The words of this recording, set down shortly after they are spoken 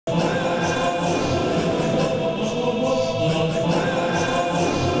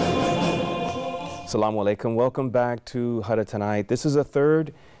Assalamu alaikum. Welcome back to Huda Tonight. This is a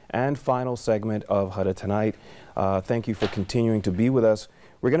third and final segment of Huda Tonight. Thank you for continuing to be with us.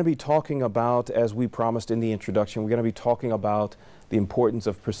 We're going to be talking about, as we promised in the introduction, we're going to be talking about the importance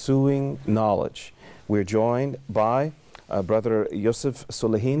of pursuing knowledge. We're joined by Brother Yusuf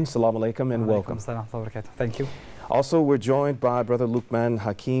Sulehin. Assalamu alaikum and welcome. Thank you. Also, we're joined by Brother Lukman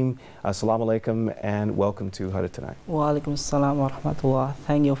Hakim. Assalamu alaikum and welcome to Huda Tonight. Wa alaikum assalam wa rahmatullah.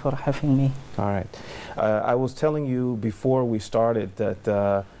 Thank you for having me. All right. I was telling you before we started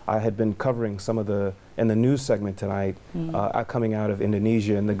that I had been covering some of in the news segment tonight coming out of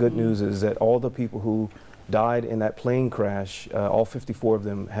Indonesia, and the good news is that all the people who died in that plane crash, all 54 of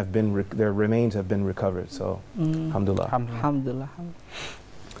them have been, their remains have been recovered. So, alhamdulillah. Alhamdulillah.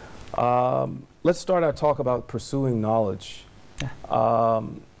 Let's start our talk about pursuing knowledge. Yeah.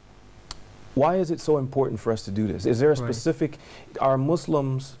 Why is it so important for us to do this? Is there a specific, are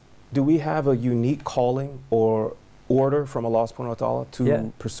Muslims, do we have a unique calling or order from Allah subhanahu wa ta'ala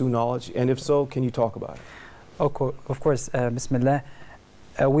to pursue knowledge? And if so, can you talk about it? Of course, Bismillah.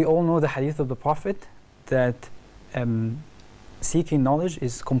 We all know the hadith of the Prophet that seeking knowledge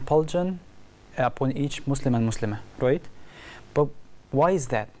is compulsion upon each Muslim and Muslimah, right? But why is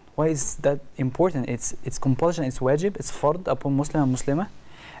that? Why is that important? It's compulsion, it's wajib, it's fard upon Muslim and Muslimah.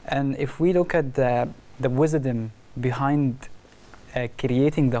 And if we look at the wisdom behind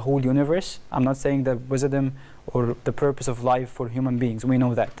creating the whole universe, I'm not saying the wisdom or the purpose of life for human beings, we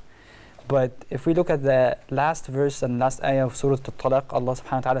know that. But if we look at the last verse and last ayah of Surah Al-Talaq, Allah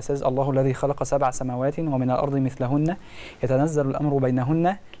subhanahu wa ta'ala says, Allahu alladhi khalaqa sab'a samawatin wa min al-ardi mithlahunna yatanazzalu al-amru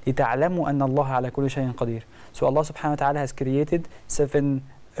baynahunna lita'lamu anna Allah ala kulli shay'in qadir. So Allah subhanahu wa ta'ala has created 7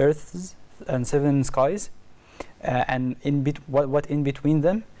 earths and 7 skies and what in between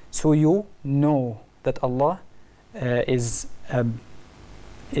them, so you know that Allah is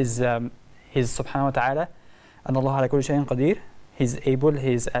subhanahu wa ta'ala, and Allah ala kulli shay'in qadir. He's able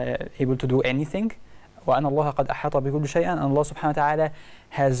to do anything. وَأَنَّ اللَّهَ قَدْ أَحَاطَ بِكُلِّ شَيْءٍ, and Allah subhanahu wa ta'ala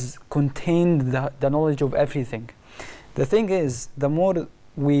has contained the knowledge of everything. The thing is, the more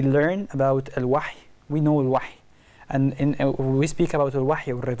we learn about al-wahy, we know al-wahy. And when we speak about al-wahy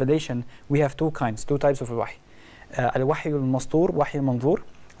or revelation, we have two types of al-wahy. Al-wahy al-mastur, wahy al-manzur.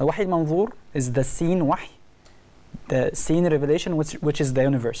 Al-wahy al-manzur is the seen wahy, the seen revelation, which is the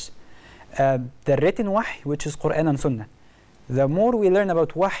universe. The written wahy, which is Quran and Sunnah. The more we learn about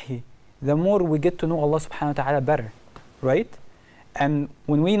wahy, the more we get to know Allah subhanahu wa ta'ala better, right? And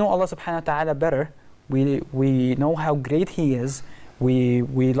when we know Allah subhanahu wa ta'ala better, we know how great He is, we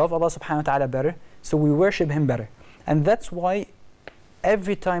love Allah subhanahu wa ta'ala better, so we worship Him better. And that's why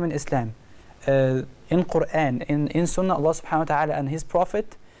every time in Islam, in Quran, in Sunnah, Allah subhanahu wa ta'ala and His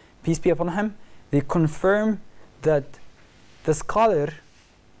Prophet, peace be upon him, they confirm that the scholar,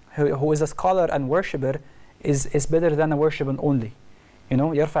 who is a scholar and worshipper, is better than a worshipper only. You know,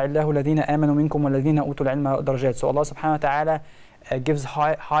 يَرْفَعِ اللَّهُ الَّذِينَ آمَنُوا مِنْكُمْ وَالَّذِينَ أُوتُوا الْعِلْمَ دَرَجَاتٍ. So Allah subhanahu wa ta'ala gives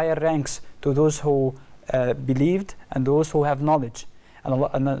higher ranks to those who believed and those who have knowledge.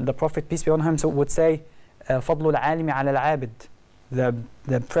 And the Prophet, peace be upon him, would say, فَضْلُ الْعَالِمِ عَلَى الْعَابِدِ,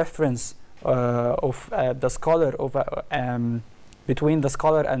 the preference of the scholar between the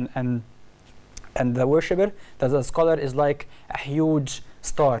scholar and the worshipper, that the scholar is like a huge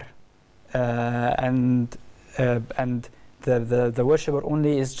star, and the worshipper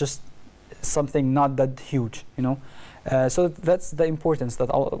only is just something not that huge, you know. So that's the importance, that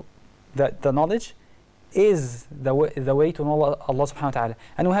the knowledge is the way to know Allah subhanahu wa ta'ala.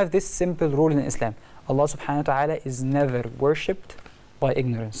 And we have this simple rule in Islam: Allah subhanahu wa ta'ala is never worshipped by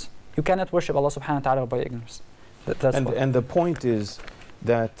ignorance. You cannot worship Allah subhanahu wa ta'ala by ignorance. And the point is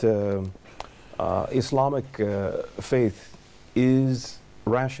that Islamic faith is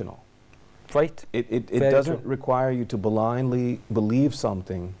rational. Right. It doesn't require you to blindly believe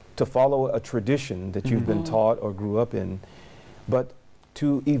something, to follow a tradition that you've been taught or grew up in, but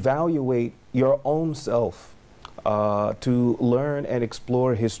to evaluate your own self, to learn and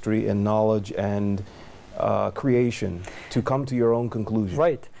explore history and knowledge and creation, to come to your own conclusion.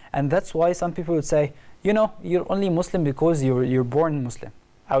 Right. And that's why some people would say, you know, you're only Muslim because you're born Muslim.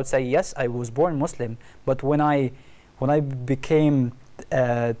 I would say, yes, I was born Muslim, but when I became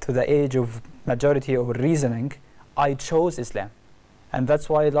to the age of majority or reasoning, I chose Islam. And that's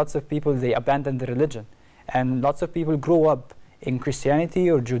why lots of people, they abandon the religion. And lots of people grow up in Christianity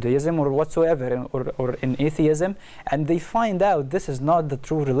or Judaism or whatsoever, or in atheism, and they find out this is not the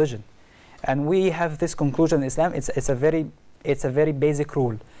true religion. And we have this conclusion in Islam, it's a very basic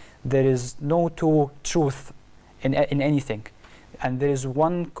rule. There is no two truth in anything. And there is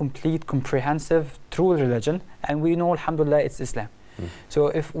one complete, comprehensive, true religion, and we know, alhamdulillah, it's Islam. So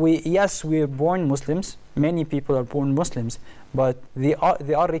if yes, we are born Muslims, many people are born Muslims, but they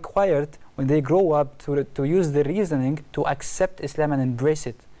are required when they grow up to use the reasoning to accept Islam and embrace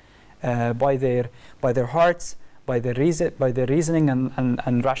it by their hearts, by their reasoning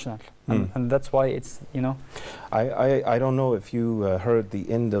and rational. And that's why it's, you know. I don't know if you heard the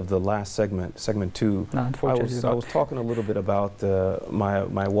end of the last segment 2. No, unfortunately I was talking a little bit about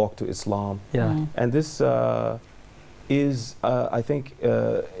my walk to Islam. Yeah. And this is, I think,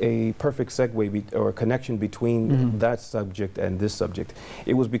 a perfect segue or connection between that subject and this subject.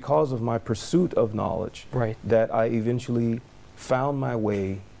 It was because of my pursuit of knowledge that I eventually found my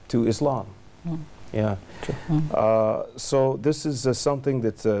way to Islam. Yeah. So this is something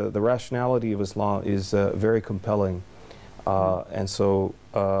that the rationality of Islam is very compelling. And so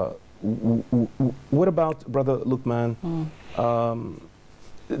what about, Brother Lukman?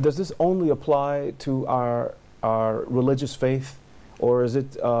 Does this only apply to our religious faith, or is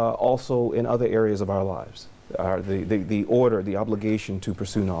it also in other areas of our lives? The order, the obligation to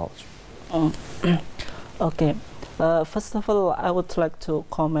pursue knowledge? Okay. First of all, I would like to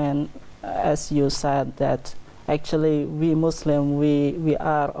comment, as you said, that actually we Muslim, we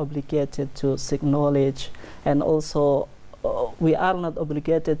are obligated to seek knowledge, and also we are not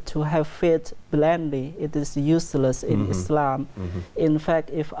obligated to have faith blindly. It is useless in Islam. In fact,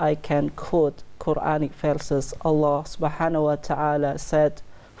 if I can quote Quranic verses, Allah subhanahu wa ta'ala said,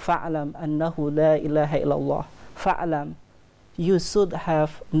 فَعْلَمْ أَنَّهُ لَا إِلَهَ إِلَّا اللَّهِ. فَعْلَمْ, you should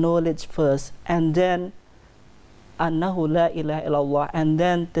have knowledge first, and then أَنَّهُ لَا إِلَهَ إِلَّا اللَّهِ, and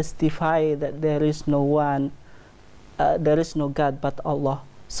then testify that there is no one, there is no God but Allah.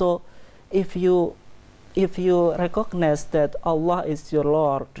 So if you recognize that Allah is your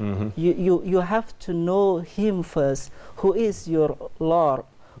Lord, you have to know Him first, who is your Lord,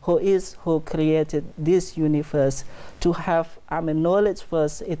 who created this universe. To have knowledge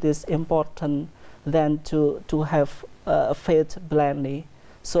first, it is important than to have faith blindly.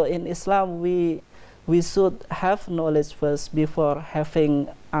 So in Islam, we should have knowledge first before having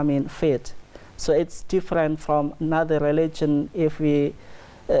faith. So it's different from another religion. If we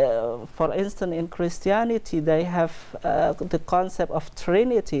for instance, in Christianity, they have the concept of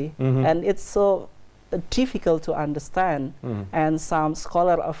Trinity, and it's so difficult to understand. And some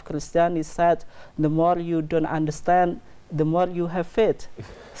scholar of Christianity said, the more you don't understand, the more you have faith.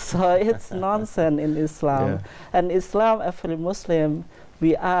 So it's nonsense in Islam. Yeah. And Islam, every Muslim,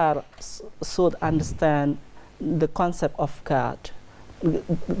 we should understand the concept of God.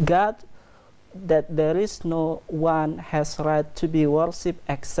 God, that there is no one has right to be worshipped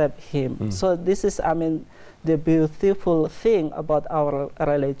except Him. So this is, the beautiful thing about our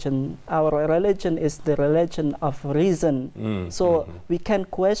religion. Our religion is the religion of reason. So we can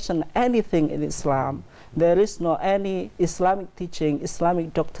question anything in Islam. There is no any Islamic teaching,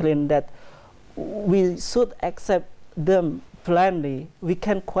 Islamic doctrine that we should accept them blindly. We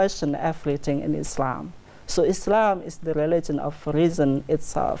can question everything in Islam. So Islam is the religion of reason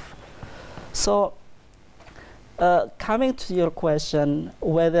itself. So, coming to your question,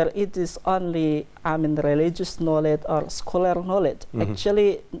 whether it is only religious knowledge or scholar knowledge,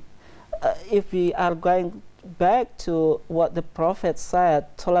 actually, if we are going back to what the Prophet said,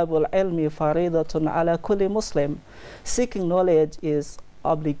 "Talabul ilmi faridatun ala kulli Muslim," seeking knowledge is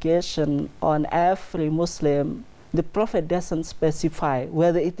obligation on every Muslim. The Prophet doesn't specify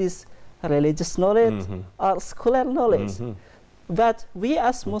whether it is religious knowledge or scholar knowledge. But we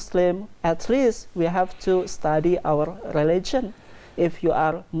as Muslim, at least we have to study our religion. If you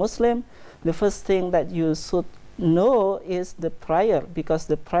are Muslim, the first thing that you should know is the prayer, because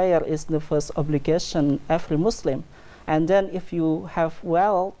the prayer is the first obligation every Muslim. And then if you have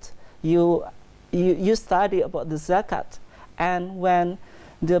wealth, you study about the zakat. And when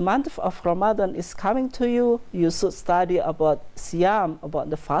the month of Ramadan is coming to you, you should study about siyam, about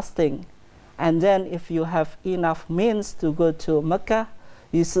the fasting. And then if you have enough means to go to Mecca,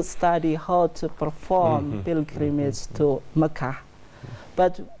 you should study how to perform pilgrimage to Mecca.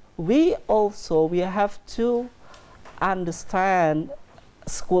 But we have to understand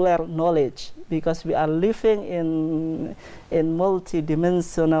scholar knowledge, because we are living in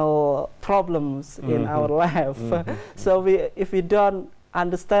multidimensional problems in our life. So if we don't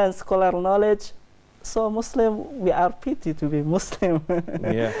understand scholar knowledge, so Muslim, we are pity to be Muslim.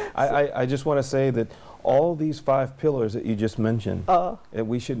 Yeah, I just want to say that all these 5 pillars that you just mentioned,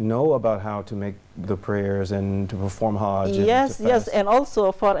 we should know about how to make the prayers and to perform Hajj. Yes, yes, and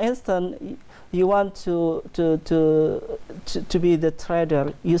also, for instance, you want to be the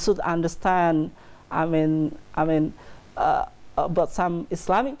trader, you should understand, about some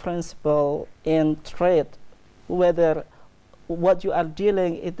Islamic principle in trade, whether what you are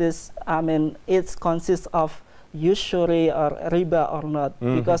dealing, it is, I mean, it consists of usury or riba or not,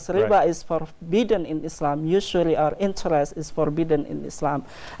 because riba is forbidden in Islam, usury or interest is forbidden in Islam.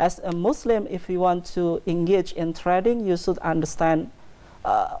 As a Muslim, if you want to engage in trading, you should understand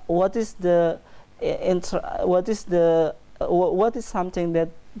what is something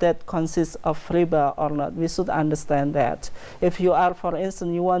that consists of riba or not. We should understand that. If you are, for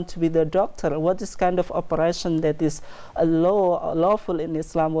instance, you want to be the doctor, what is kind of operation that is lawful in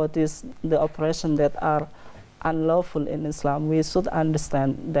Islam, what is the operation that are unlawful in Islam, we should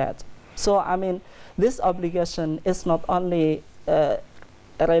understand that. So, I mean, this obligation is not only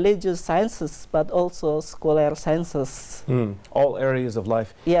religious sciences, but also scholar sciences. All areas of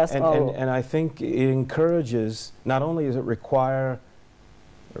life. Yes, and I think it encourages, not only does it require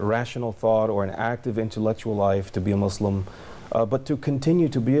rational thought or an active intellectual life to be a Muslim, but to continue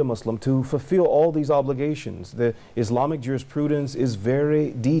to be a Muslim, to fulfill all these obligations. The Islamic jurisprudence is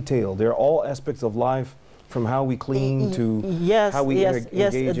very detailed. There are all aspects of life, from how we clean to how we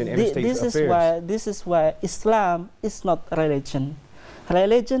engage in interstate affairs. This is why Islam is not religion.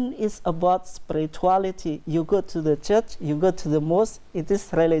 Religion is about spirituality. You go to the church, you go to the mosque, it is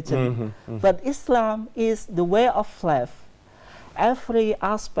religion. But Islam is the way of life. Every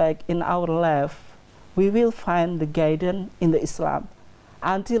aspect in our life, we will find the guidance in the Islam.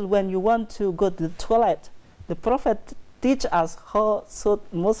 Until when you want to go to the toilet, the Prophet teach us how should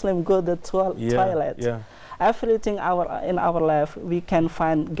Muslim go to the toilet. Everything in our life, we can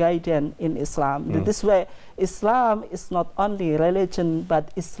find guidance in Islam. This way, Islam is not only religion,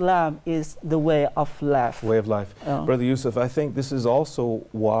 but Islam is the way of life. Way of life. Brother Yusuf, I think this is also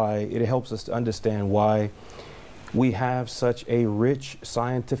why it helps us to understand why we have such a rich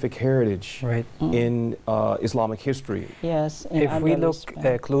scientific heritage in Islamic history. Yes. If we look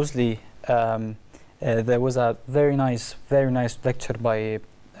closely, there was a very nice lecture by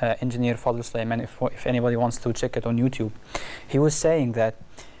engineer Fadl Sulaiman, if anybody wants to check it on YouTube. He was saying that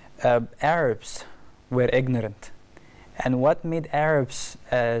Arabs were ignorant, and what made Arabs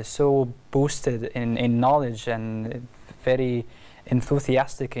so boosted in knowledge and very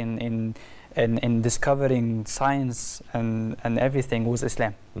enthusiastic in discovering science and everything was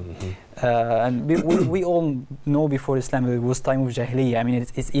Islam. And we all know before Islam it was time of Jahiliyyah. I mean,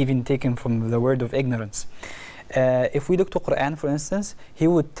 it's even taken from the word of ignorance. If we look to Quran, for instance, he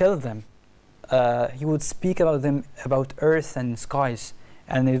would tell them, he would speak about earth and skies,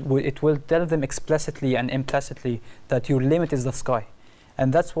 and it will tell them explicitly and implicitly that your limit is the sky.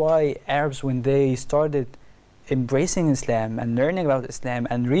 And that's why Arabs, when they started embracing Islam and learning about Islam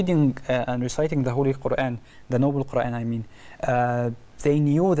and reading and reciting the Holy Quran, the Noble Quran, I mean, they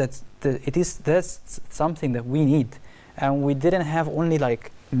knew that that's something that we need. And we didn't have only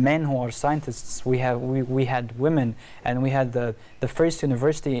like men who are scientists. We had women, and we had the first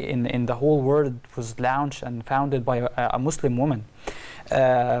university in the whole world was launched and founded by a Muslim woman.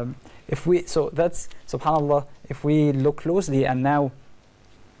 So that's subhanallah. If we look closely, and now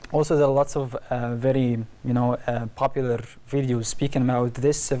also there are lots of very popular videos speaking about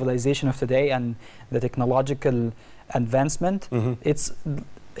this civilization of today and the technological advancement. It's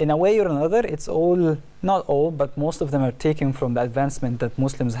in a way or another, it's all, not all, but most of them are taken from the advancement that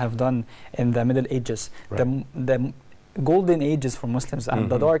Muslims have done in the Middle Ages, the golden ages for Muslims, and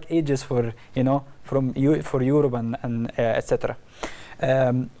the dark ages for for Europe and etc.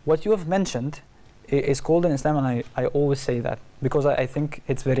 What you have mentioned is called in Islam, and I always say that because I think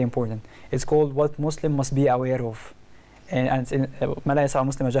it's very important. It's called what Muslim must be aware of, and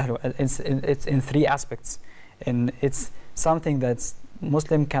it's in three aspects, and it's something that's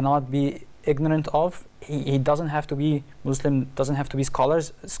Muslim cannot be ignorant of. He doesn't have to be Muslim, doesn't have to be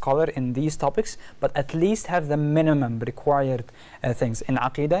scholar in these topics, but at least have the minimum required things in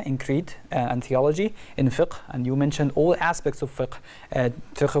Aqidah, in creed and theology, in fiqh, and you mentioned all aspects of fiqh,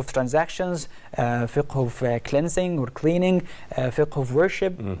 fiqh of transactions, fiqh of cleansing or cleaning, fiqh of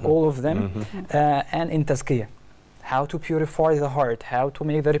worship, all of them, and in tazkiyah. How to purify the heart, how to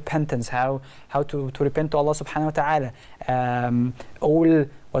make the repentance, how to repent to Allah subhanahu wa ta'ala, all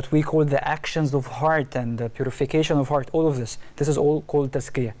what we call the actions of heart and the purification of heart, all of this is all called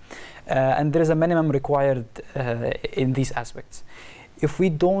tazkiyah. And there is a minimum required in these aspects. If we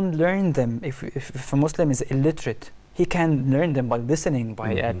don't learn them, if a Muslim is illiterate, he can learn them by listening,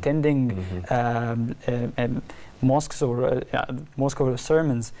 by attending mosques or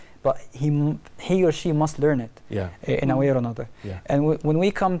sermons, but he or she must learn it in a way or another. And when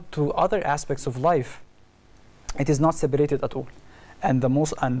we come to other aspects of life, it is not separated at all. And the more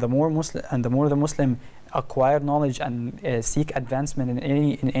the Muslim acquire knowledge and seek advancement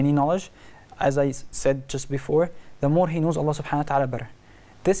in any knowledge, as I said just before, the more he knows Allah subhanahu wa ta'ala better.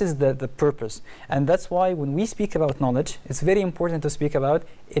 This is the purpose. And that's why when we speak about knowledge, it's very important to speak about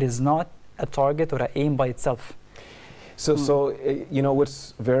it is not a target or an aim by itself. So, you know,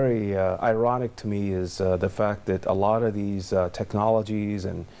 what's very ironic to me is the fact that a lot of these technologies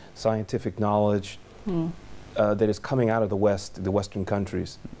and scientific knowledge that is coming out of the West, the Western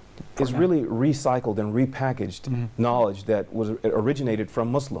countries, is really recycled and repackaged knowledge that was originated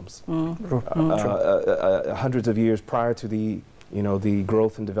from Muslims hundreds of years prior to the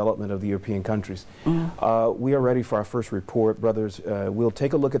growth and development of the European countries. We are ready for our first report, brothers. We'll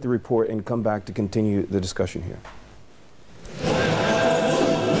take a look at the report and come back to continue the discussion here.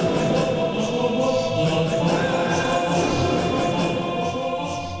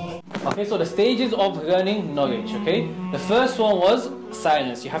 Okay, so the stages of learning knowledge, okay? The first one was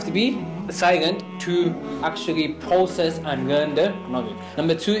silence. You have to be silent to actually process and learn the knowledge.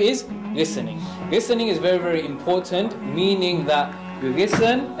 Number two is listening. Listening is very, very important, meaning that you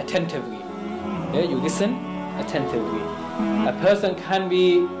listen attentively. Yeah, you listen attentively. A person can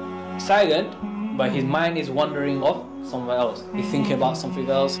be silent, but his mind is wandering off somewhere else. He's thinking about something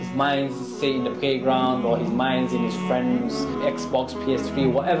else. His mind's, say, in the playground, or his mind's in his friend's Xbox,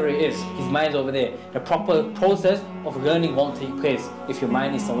 PS3, whatever it is. His mind's over there. The proper process of learning won't take place if your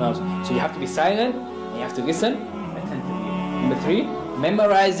mind is somewhere else. So you have to be silent, and you have to listen attentively. Number three,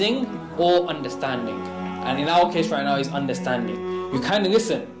 memorizing or understanding. And in our case right now is understanding. You kind of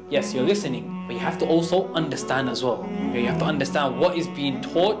listen. Yes, you're listening, but you have to also understand as well. You have to understand what is being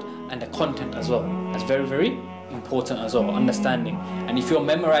taught and the content as well. That's very, very important as well, understanding. And if you're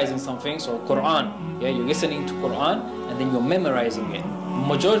memorizing something, so Quran, yeah, you're listening to Quran and then you're memorizing it.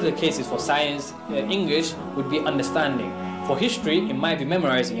 Majority of the cases for science, English would be understanding. For history, it might be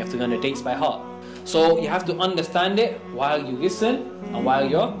memorizing. You have to learn the dates by heart. So you have to understand it while you listen and while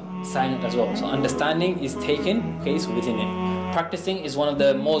you're silent as well. So understanding is taking place within it. Practicing is one of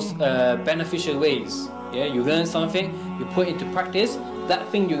the most beneficial ways. Yeah, you learn something, you put it into practice. That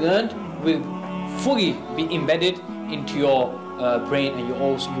thing you learned will fully be embedded into your brain, and you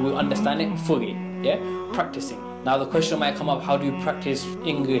will understand it fully. Yeah, practicing. Now the question might come up: how do you practice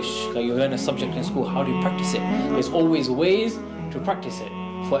English? Like you learn a subject in school, how do you practice it? There's always ways to practice it.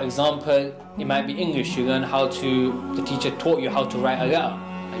 For example, it might be English. You learn how to. The teacher taught you how to write a letter,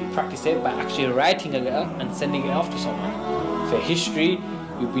 and you practice it by actually writing a letter and sending it off to someone. For history,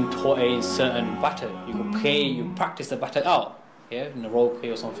 you've been taught a certain battle. You can play, you practice the battle out. Yeah, in a role play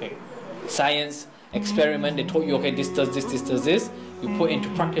or something. Science, experiment, they taught you, okay, this does this, this does this. You put into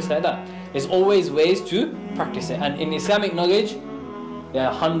practice like that. There's always ways to practice it. And in Islamic knowledge, there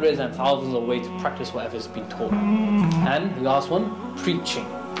are hundreds and thousands of ways to practice whatever's been taught. And the last one, preaching.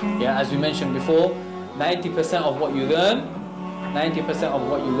 Yeah, as we mentioned before, 90% of what you learn, 90% of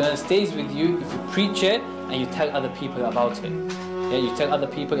what you learn stays with you if you preach it and you tell other people about it. Yeah, you tell other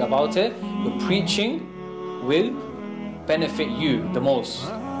people about it, your preaching will benefit you the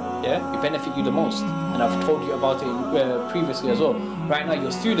most. Yeah, it benefit you the most. And I've told you about it previously as well. Right now,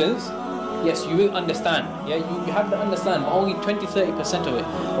 your students, yes, you will understand. Yeah, you have to understand, but only 20-30% of it.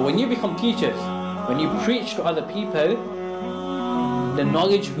 But when you become teachers, when you preach to other people, the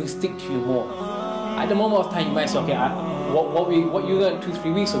knowledge will stick to you more. At the moment of time, you might say, okay, what you learned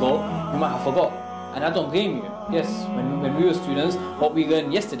 2-3 weeks ago, you might have forgot. And I don't blame you. Yes, when we were students, what we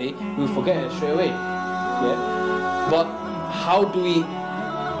learned yesterday, we will forget it straight away. Yeah, but how do we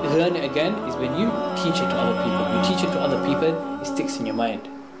learn it again? Is when you teach it to other people. You teach it to other people, it sticks in your mind.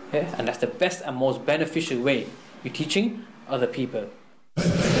 Yeah? And that's the best and most beneficial way. You're teaching other people.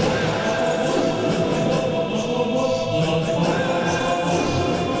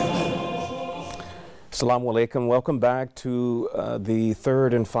 Assalamu alaikum. Welcome back to the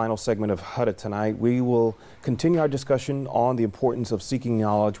third and final segment of Huda Tonight. We will continue our discussion on the importance of seeking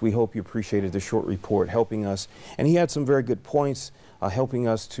knowledge. We hope you appreciated the short report helping us. And he had some very good points helping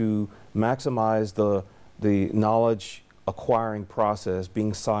us to maximize the knowledge acquiring process,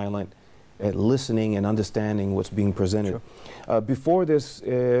 being silent, listening and understanding what's being presented. Sure. Before this,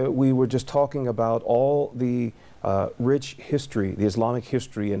 we were just talking about all the rich history, the Islamic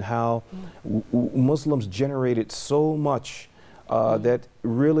history, and how Muslims generated so much that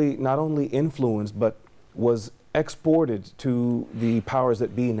really not only influenced but was exported to the powers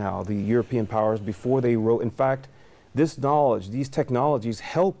that be now, the European powers, before they wrote. In fact, this knowledge, these technologies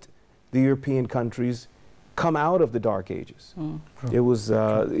helped the European countries come out of the Dark Ages. It was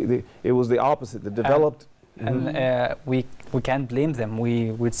the opposite. The developed we can't blame them.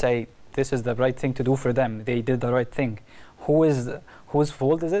 We would say this is the right thing to do for them. They did the right thing. Whose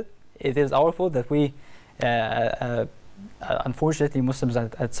fault is it? It is our fault that we unfortunately, Muslims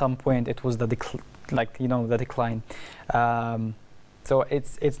at some point it was the the decline. So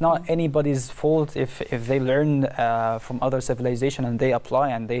it's not anybody's fault if they learn from other civilization and they apply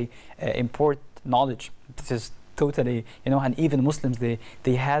and they import knowledge. This is totally, and even Muslims,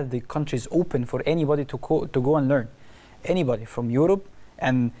 they had the countries open for anybody to go and learn. Anybody from Europe,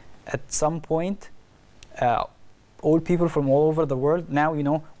 and at some point, all people from all over the world now,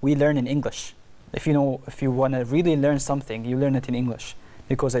 we learn in English. If you want to really learn something, you learn it in English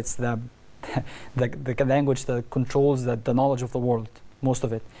because it's the language that controls the knowledge of the world, most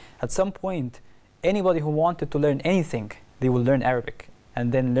of it. At some point, anybody who wanted to learn anything, they will learn Arabic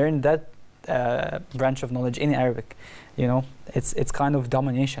and then learn that branch of knowledge in Arabic. It's kind of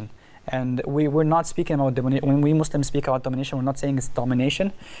domination. And we're not speaking about domination. When we Muslims speak about domination, we're not saying it's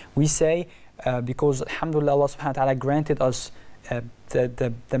domination. We say because alhamdulillah, Allah subhanahu wa ta'ala granted us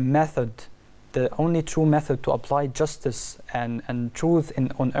the method, the only true method to apply justice and truth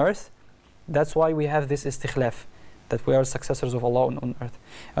on earth. That's why we have this istikhlaf, that we are successors of Allah on earth.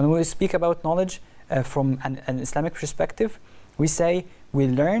 And when we speak about knowledge from an Islamic perspective, we say we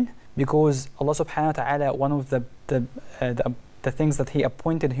learn because Allah subhanahu wa ta'ala, one of the things that He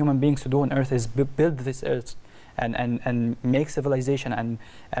appointed human beings to do on earth is build this earth and make civilization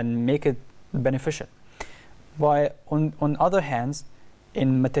and make it beneficial. But on other hands,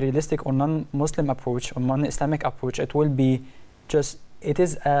 in materialistic or non-Muslim approach or non-Islamic approach, it will be just, it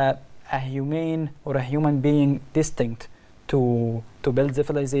is a humane or a human being distinct to build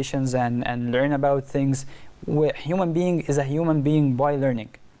civilizations and learn about things. Human being is a human being by learning.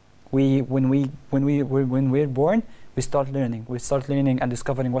 When we're born, we start learning. We start learning and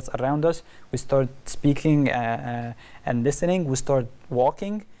discovering what's around us. We start speaking and listening. We start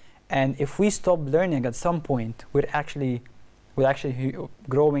walking. And if we stop learning at some point, we're actually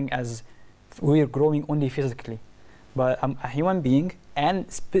growing we're growing only physically. But a human being, and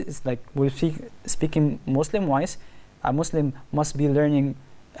we're speaking Muslim-wise, a Muslim must be learning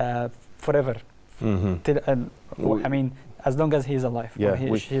forever. Mm-hmm. As long as he's alive. Yeah,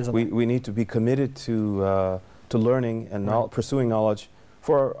 she is alive. We need to be committed to learning and pursuing knowledge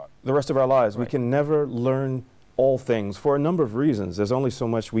for the rest of our lives. Right. We can never learn all things for a number of reasons. There's only so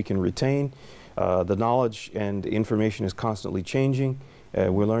much we can retain. The knowledge and information is constantly changing.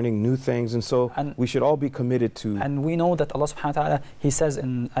 We're learning new things, and so we should all be committed to. And we know that Allah subhanahu wa ta'ala, He says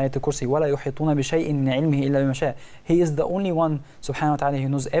in Ayat al-Kursi, وَلَا يُحِيطُونَ بِشَيْءٍ مِنْ عِلْمِهِ إِلَّا بِمَا شَاءَ. He is the only one, subhanahu wa ta'ala, who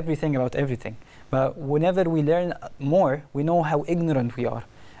knows everything about everything. But whenever we learn more, we know how ignorant we are.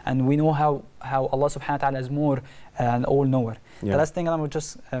 And we know how Allah subhanahu wa ta'ala is more an all-knower. Yeah. The last thing I would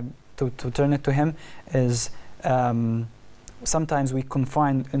just, to turn it to him, is sometimes we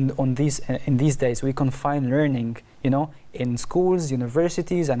confine, in these days, we confine learning, in schools,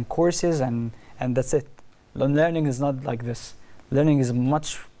 universities, and courses, and that's it. Learning is not like this. Learning is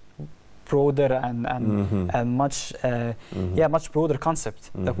much broader and much much broader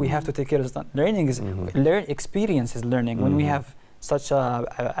concept that we have to take care of. Learning is experience is learning. When we have such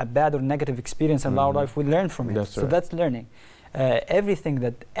a bad or negative experience in our life, we learn from it. That's so right. That's learning. Everything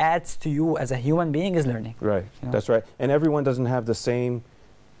that adds to you as a human being is learning. Right. That's right. And everyone doesn't have the same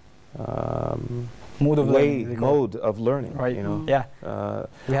mode of learning. Right. Yeah.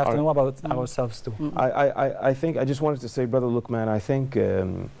 We have to know about ourselves too. I think I just wanted to say, Brother Lukman, I think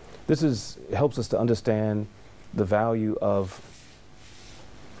this helps us to understand the value of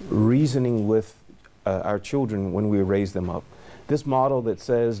reasoning with our children when we raise them up. This model that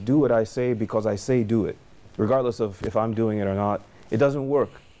says, do what I say because I say do it, regardless of if I'm doing it or not, it doesn't work,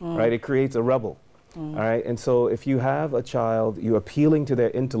 right? It creates a rebel, all right? And so if you have a child, you're appealing to their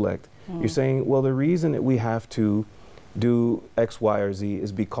intellect, you're saying, well, the reason that we have to do X, Y, or Z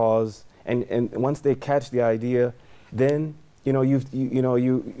is because, and once they catch the idea, then you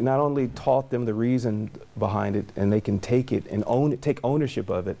not only taught them the reason behind it, and they can take it and take ownership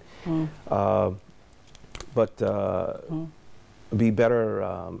of it, but be better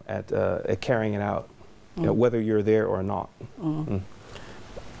at carrying it out, whether you're there or not.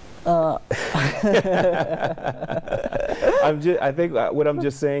 I think what I'm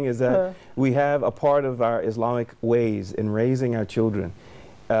just saying is that we have a part of our Islamic ways in raising our children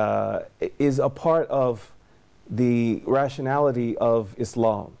is a part of the rationality of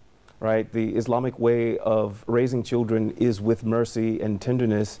Islam, right? The Islamic way of raising children is with mercy and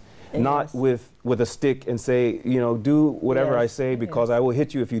tenderness, not with a stick and say, do whatever I say because I will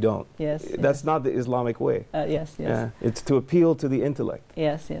hit you if you don't. Yes. That's not the Islamic way. Yes. Yeah. It's to appeal to the intellect.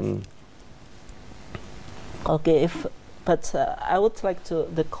 Yes. Okay. But I would like to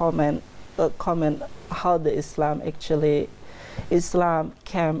comment how the Islam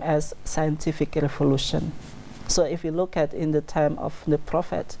came as scientific revolution. So if you look at in the time of the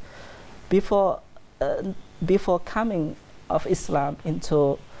Prophet, before coming of Islam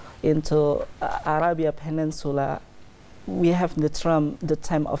into Arabia Peninsula, we have the term the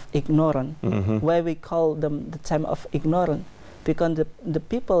time of ignorance, why we call them the time of ignorance, because the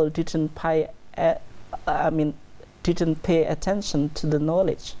people didn't pay attention to the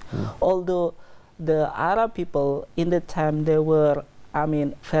knowledge. Although the Arab people in the time, they were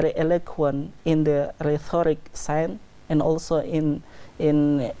very eloquent in the rhetoric science, and also in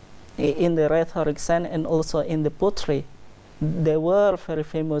the rhetoric science, and also in the poetry. They were very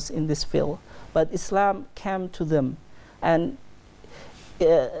famous in this field, but Islam came to them, and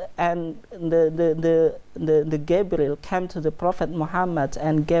the Gabriel came to the Prophet Muhammad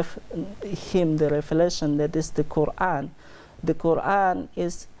and gave him the revelation that is the Quran. The Quran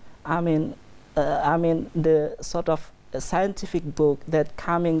is, the sort of scientific book that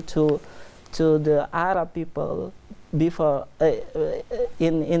coming to the Arab people before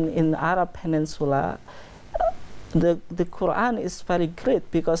in Arab Peninsula. The Quran is very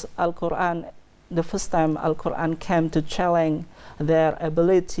great, because Al-Quran, the first time Al-Quran came to challenge their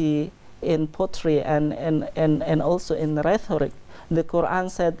ability in poetry and also in rhetoric. The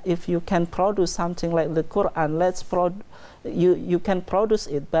Quran said, if you can produce something like the Quran, you can produce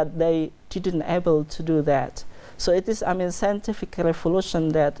it, but they didn't able to do that. So it is scientific revolution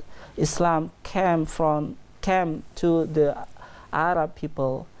that Islam came to the Arab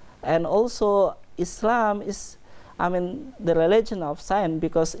people. And also Islam is the religion of science,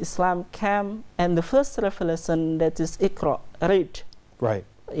 because Islam came, and the first revelation, that is Iqra, read. Right.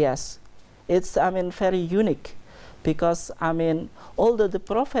 Yes. It's very unique, because although the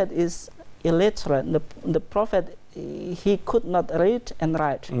Prophet is illiterate, the Prophet, he could not read and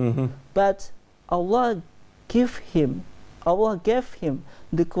write, but Allah gave him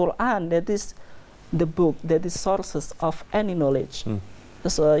the Quran, that is the book, that is sources of any knowledge.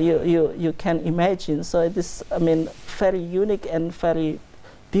 So you can imagine. So it is very unique and very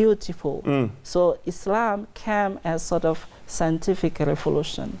beautiful. So Islam came as sort of scientific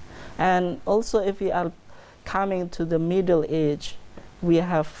revolution. And also, if we are coming to the Middle Age, we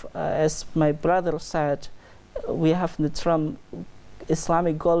have, as my brother said, we have the term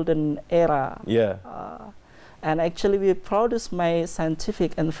Islamic golden era. Yeah. And actually we produce my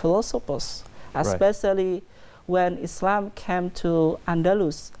scientific and philosophers, especially when Islam came to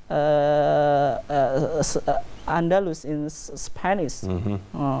Andalus, Andalus in Spanish.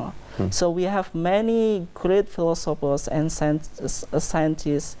 So we have many great philosophers and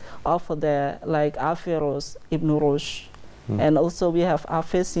scientists over there, like Averroes, Ibn Rushd, and also we have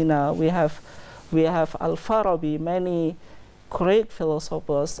Avicenna, we have Al-Farabi, many great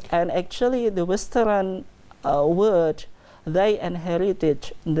philosophers. And actually the Western world, they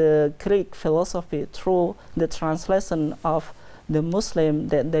inherited the Greek philosophy through the translation of the Muslim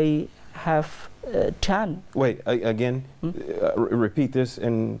that they have done. Wait, again, repeat this.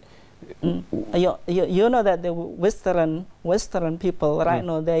 And you know that the Western people right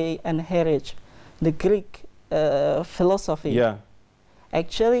now, they inherit the Greek philosophy. Yeah.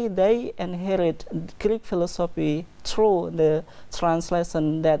 Actually, they inherit Greek philosophy through the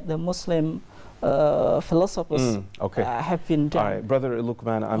translation that the Muslim philosophers have been done. All right, Brother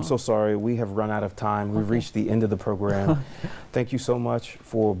Lukman, I'm so sorry. We have run out of time. We've reached the end of the program. Thank you so much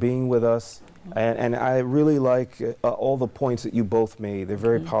for being with us. And I really like all the points that you both made. They're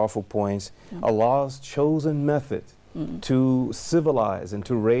very powerful points. Allah's chosen method to civilize and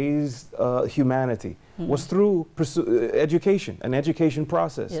to raise humanity was through education, an education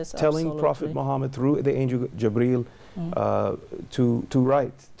process. Yes, telling absolutely. Prophet Muhammad through the angel Jibreel to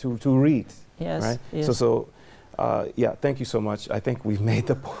write, to read. Yes, right? yes. So yeah, thank you so much. I think we've made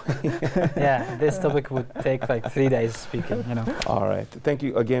the point. Yeah, this topic would take like 3 days speaking, All right. Thank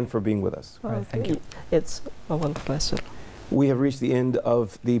you again for being with us. Right, thank you. It's our pleasure. We have reached the end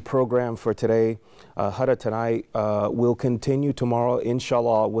of the program for today. Huda Tonight will continue tomorrow,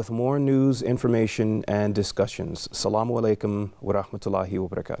 inshallah, with more news, information, and discussions. Assalamu alaikum wa rahmatullahi wa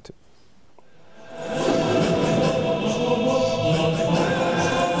barakatuh.